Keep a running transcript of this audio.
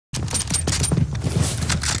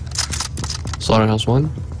Slaughterhouse 1.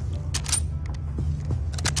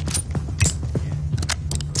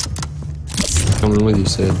 Coming with you,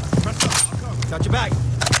 Sid. Got your back.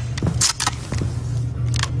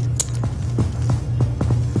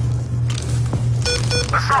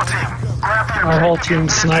 Assault team, grab the Our whole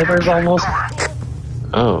team's snipers almost.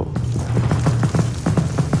 Oh.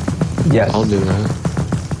 Yes. I'll do that.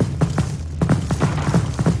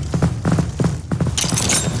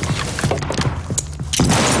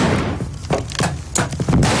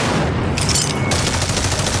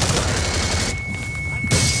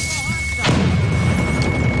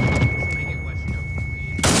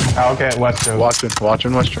 I'll get Western.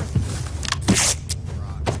 Watching Western.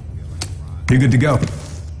 You're good to go.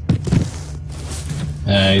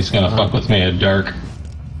 He's gonna fuck with me at dark.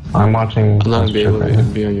 I'm watching. I'm not gonna be able right to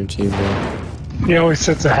now. be on your team, bro. He always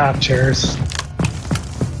sits at half chairs.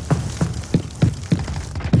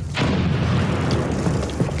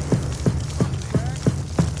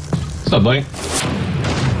 What's up, buddy?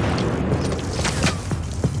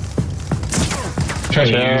 Try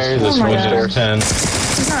to use this my Windows 10.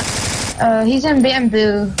 He's not. He's in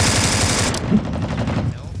bamboo.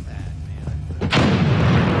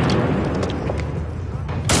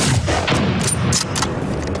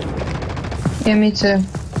 Yeah, me too. Team,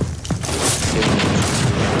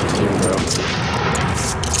 bro.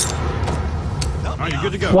 Alright, you're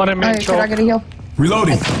good to go. One in main Alright, should I choke. get a heal?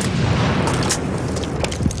 Reloading.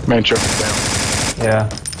 Main choke down. Yeah.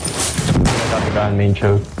 I got the guy in main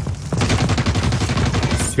choke.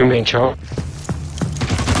 Your main choke.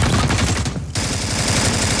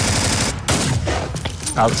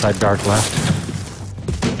 Outside dark left.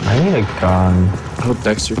 I need a gun. I hope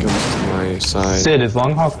Dexter comes to my side Sid, is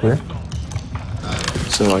long haul clear?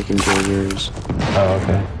 so I can join yours. Oh,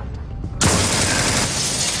 okay.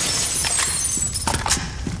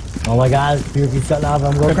 Oh my god, Fury's shutting off,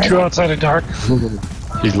 I'm going Got two outside of dark.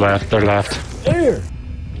 He's left, they're left. here.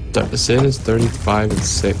 Sid is 35 and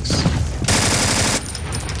 6.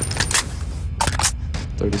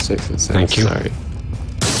 36 and 6. Thank you. Sorry.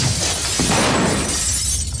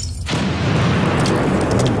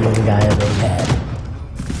 You're the guy I've ever had.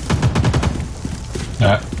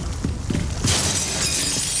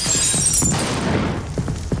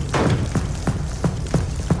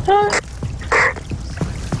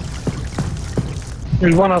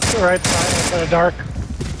 There's one on the right side outside of dark.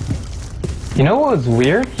 You know what was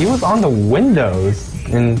weird? He was on the windows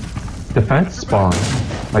in defense spawn.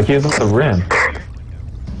 Like he was on the rim.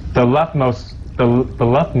 The leftmost, the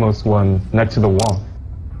leftmost one next to the wall.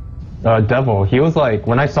 Devil. He was like,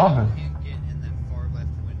 when I saw him.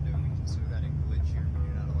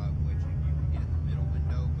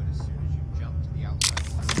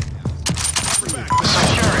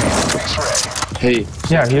 Hey.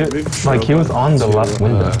 Yeah, he was on the left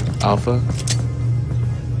window. Alpha.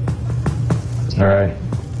 All right.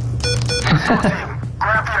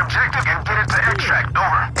 Grab the objective and get it to extract.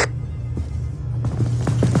 Over.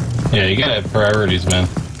 Yeah, you gotta have priorities, man.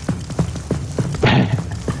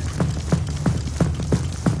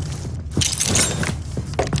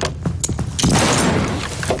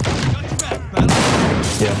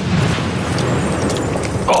 Yeah.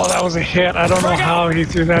 Oh, that was a hit. I don't know how he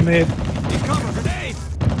threw that nade.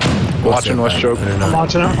 Watching West choke. I'm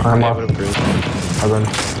watching him. I'm off. I'll run.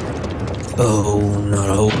 Oh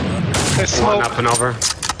no. They One smoke. up and over.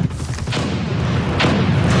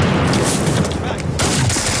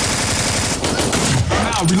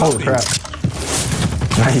 Holy crap.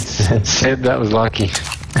 Nice. Sid, that was lucky.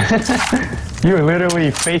 You were literally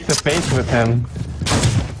face to face with him.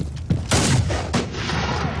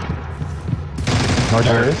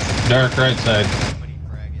 Dark right side.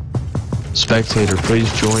 Spectator,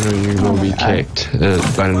 please join or you will be kicked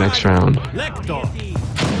by the next round.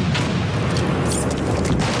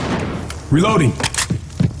 Reloading.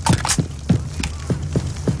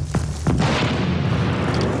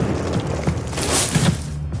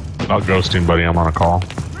 Not ghosting, buddy. I'm on a call.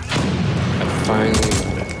 Finally.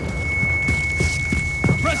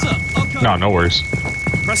 No, no worries.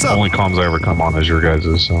 Press up. Only comms I ever come on is your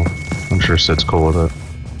guys's, so I'm sure Sid's cool with it.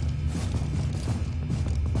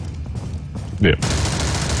 Yeah.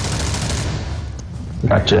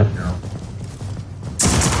 Gotcha.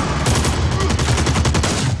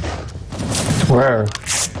 Where?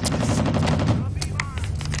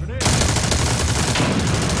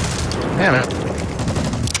 Damn it.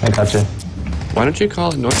 I gotcha. Why don't you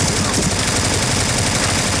call it North?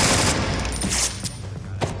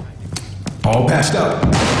 All patched up.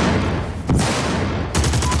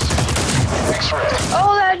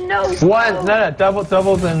 Oh, that nose. One, no,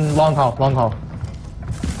 doubles and long haul.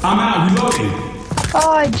 I'm out. Reloading.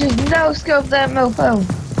 Oh, I just no-scoped that mofo.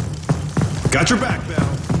 Got your back, Bell.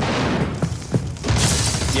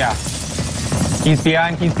 Yeah. He's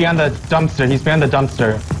behind the dumpster. He's behind the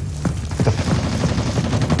dumpster.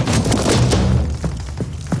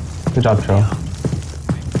 Good job, Tro.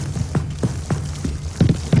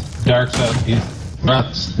 Dark south. He's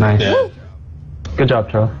nuts. Nice. Yeah. Good job,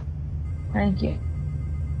 Tro. Thank you.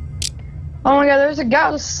 Oh my god, there's a guy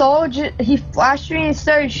with a soldier. He flashed me and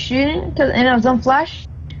started shooting, and I was on flash.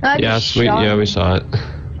 And I Yeah, just sweet. shot Yeah, him. we saw it.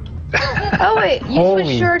 Oh wait, you Holy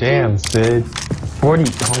switched short damn, too? Sid. 40.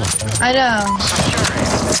 Oh my god.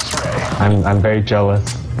 I know. I'm very jealous.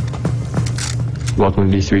 Welcome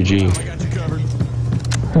to D3G, I got you covered.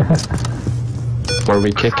 where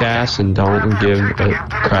we kick ass and don't give a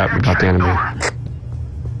crap about the enemy.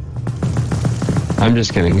 I'm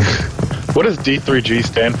just kidding. What does D3G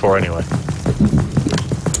stand for anyway?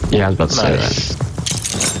 Yeah, I was about to say that.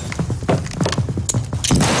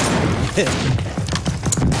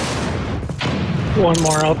 One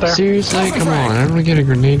more out there. Seriously, come on! I don't want to get a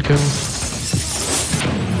grenade go.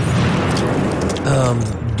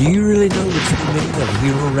 Do you really know the true meaning of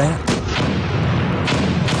hero rat?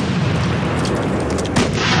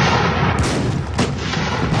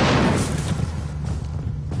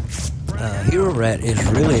 Hero rat is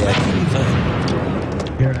really a cool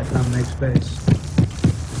thing. Here I come, make space.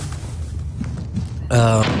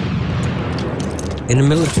 In the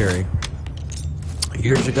military,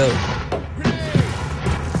 years ago,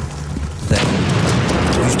 that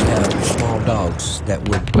used to have small dogs that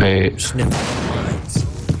would Wait. sniff mines.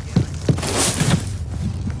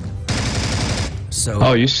 So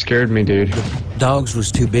Oh, you scared me, dude. dogs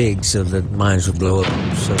was too big, so the mines would blow up.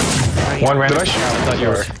 So One ran. Did I shoot? I thought you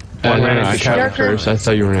were. No, ran I into shot you cover. first. I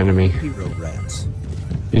thought you were an enemy. hero rats.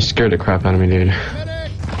 You scared the crap out of me, dude.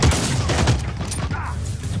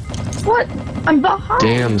 What? I'm behind.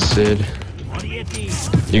 Damn, Sid.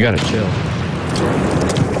 You gotta chill.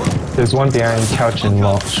 There's one behind couch and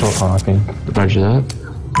short hall, I think. Roger that.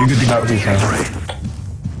 You good to No, go? he's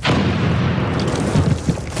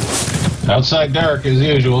not. Outside dark as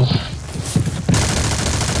usual.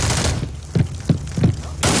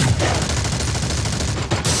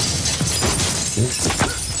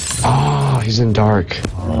 Oh, he's in dark.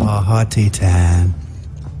 Oh, hottie time.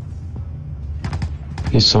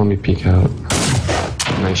 He saw me peek out.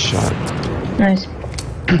 Nice shot. Nice.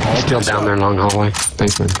 Still down there, long hallway.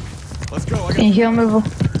 Thanks, man. Let's go. I Can you heal me, bro?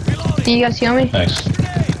 Can you guys heal me? Nice.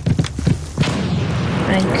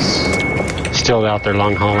 Thanks. Still out there,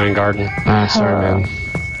 long hallway and garden. Ah, sorry, man.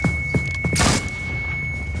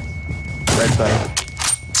 Right side.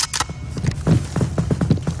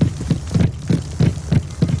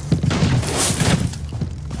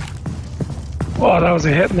 Oh, that was a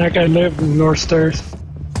hit, and that guy lived in the north stairs.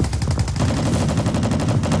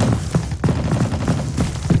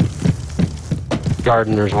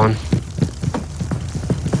 Garden, there's one.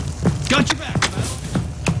 got your back,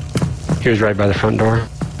 man. He was right by the front door.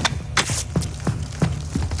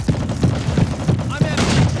 I'm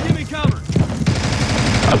in. Give me cover.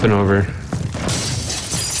 Up and over.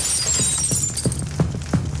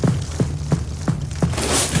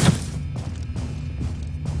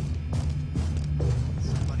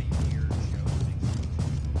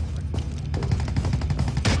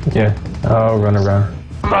 Yeah. Oh, run around.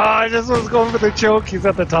 Oh, I just was going for the choke. He's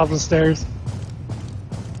at the top of the stairs.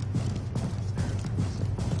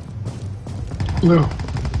 Blue.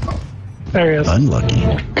 There he is.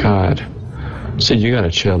 Unlucky. God. Sid, you gotta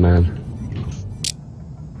chill, man.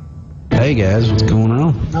 Hey guys, what's going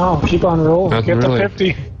on? No, keep on rolling. Nothing Get to really.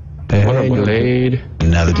 50. Hey, What a hey, blade.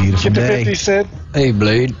 another beautiful Get to day. 50, Sid. Hey,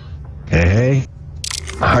 Blade. Hey, hey,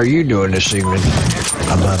 How are you doing this evening?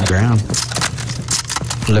 above ground.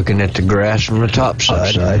 Looking at the grass from the top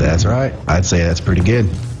side. That's right. I'd say that's pretty good.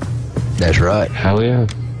 That's right. Hell yeah.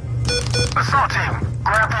 Assault team,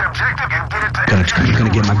 grab the objective and get it to extract. Gonna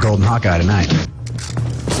get my golden Hawkeye tonight.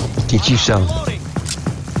 Get you some.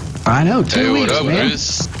 I know, 2 weeks, man.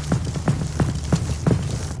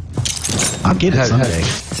 I'll get it How- someday.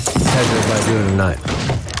 How's everybody doing tonight?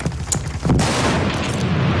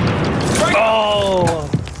 Oh!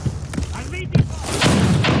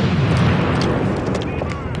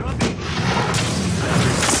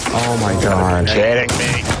 Oh my god. Kidding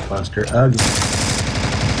me. Buster ugly.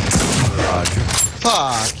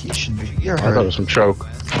 Fuck. You should be. You're I thought it was some choke.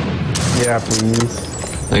 Yeah, please.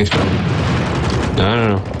 Thanks, man. No,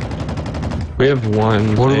 no, no. We have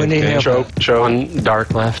one. What do we need AFK. help? Choke. One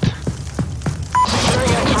dark left.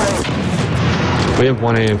 We have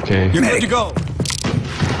one AFK. You're good to go.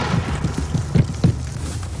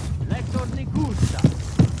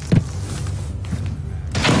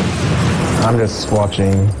 I'm just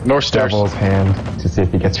watching North stairs. Devil's hand to see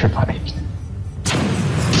if he gets revived.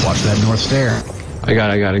 Watch that north stair. I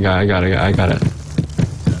got it.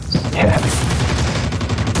 Yeah.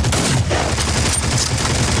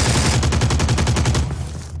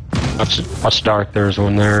 Watch dark. There's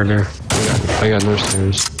one there. I got north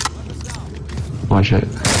stairs. Watch it.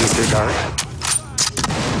 Through dark.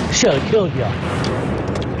 Should've killed y'all.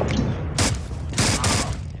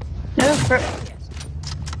 No,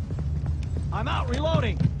 I'm out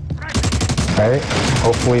reloading. Alright,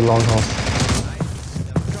 hopefully long haul.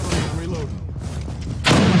 I'm reloading.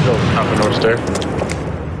 Still top of north stair.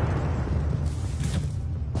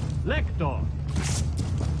 Lector.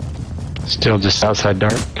 Still just outside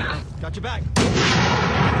dark. Got your back.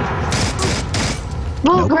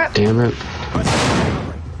 oh crap. Damn it.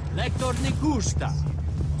 Lector Nigusta.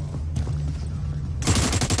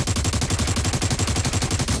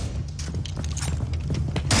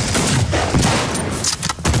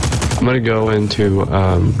 I'm gonna go into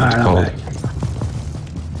what's it called?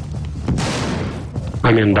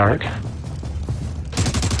 I'm in dark.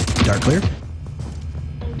 Dark clear?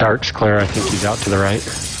 Dark's clear. I think he's out to the right.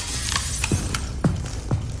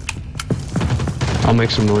 I'll make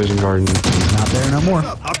some noise in garden. He's not there no more.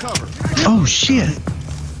 I'll cover. Oh shit!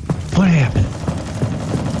 What happened?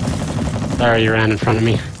 There, you ran in front of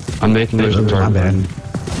me. I'm making noise in My garden. bad.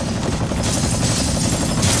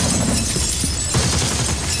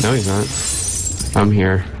 No, he's not. I'm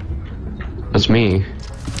here. That's me.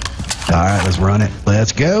 Alright, let's run it.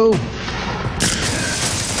 Let's go!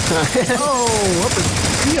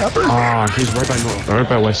 Oh, he's right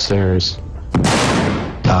by west stairs.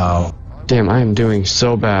 Oh. Damn, I am doing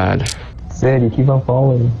so bad. Sid, you keep on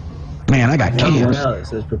falling. Man, I got kills. It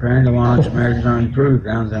says preparing to launch America's Army Proved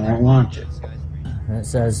Grounds and won't launch it. And it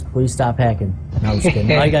says, please stop hacking. No, I'm just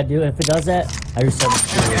kidding. All you gotta do, if it does that, I restart my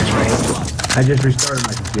computer. I just restarted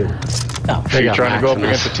my computer. Oh, Hey, you're trying to go up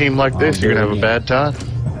against a team like this, you're gonna have a bad time.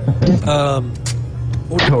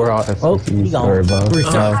 We're all SPCs or above.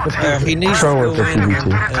 He needs to Pro go with the in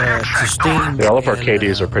PvT. to Steam. Yeah, all of our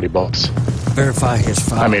KDs are pretty boss. Verify his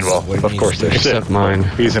files. I mean, well, of course they're Except mine.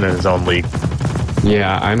 He's in his own league.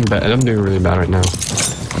 Yeah, I'm doing really bad right now.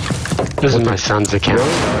 This is my son's account.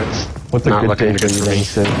 What's a Not good looking day good for for you, me.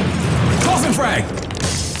 Sid? Coffin frag.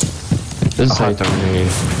 This is how you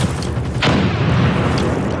dominate.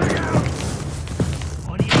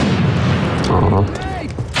 Aw.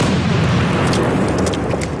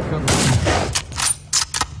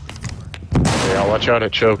 Yeah, watch out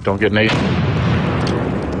at choke, don't get nade.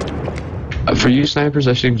 For you snipers,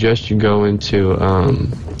 I suggest you go into, what's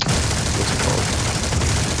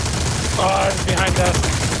Oh, it's behind us.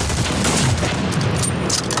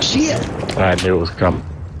 Shit! I knew it was coming.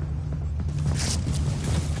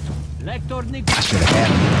 Lector I Nigusta. should have had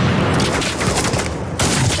him.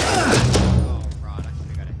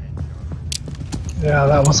 Yeah,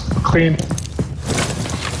 that was clean. it?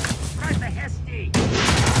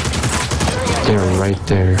 They're right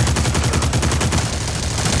there.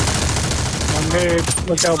 One nade.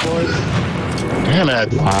 Look out, boys. Damn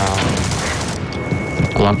it. Wow.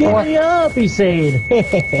 I love Get that. me up, he's saying.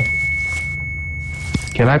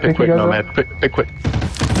 Can I pick Pick quick, you guys Nomad. up? Pick quick.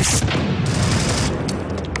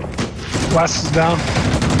 Last is down.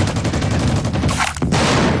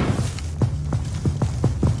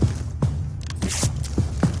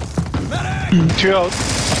 Two out.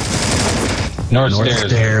 North North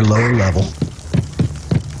stairs. stair, lower level.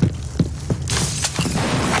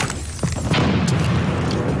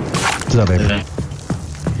 What's up, baby?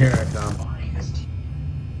 Here I come.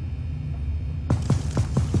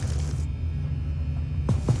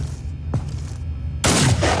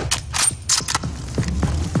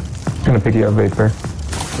 I'm gonna pick you up, Vapor.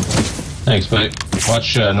 Thanks, buddy.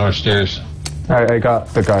 Watch north stairs. I got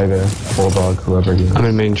the guy there. Bulldog, whoever he is. I'm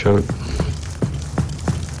in main choke.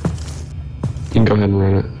 You can go ahead and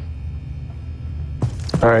run it.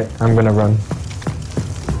 Alright, I'm gonna run.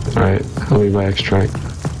 Alright, I'll leave my extract.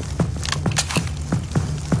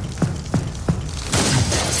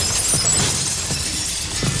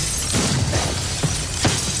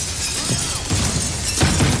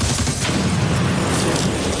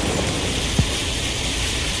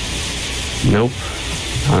 Nope,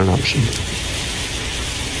 not an option.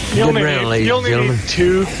 Good round, ladies and gentlemen.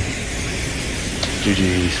 Two.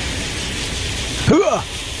 GG's.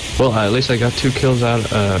 Well, at least I got 2 kills out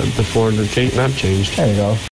before the map changed. There you go.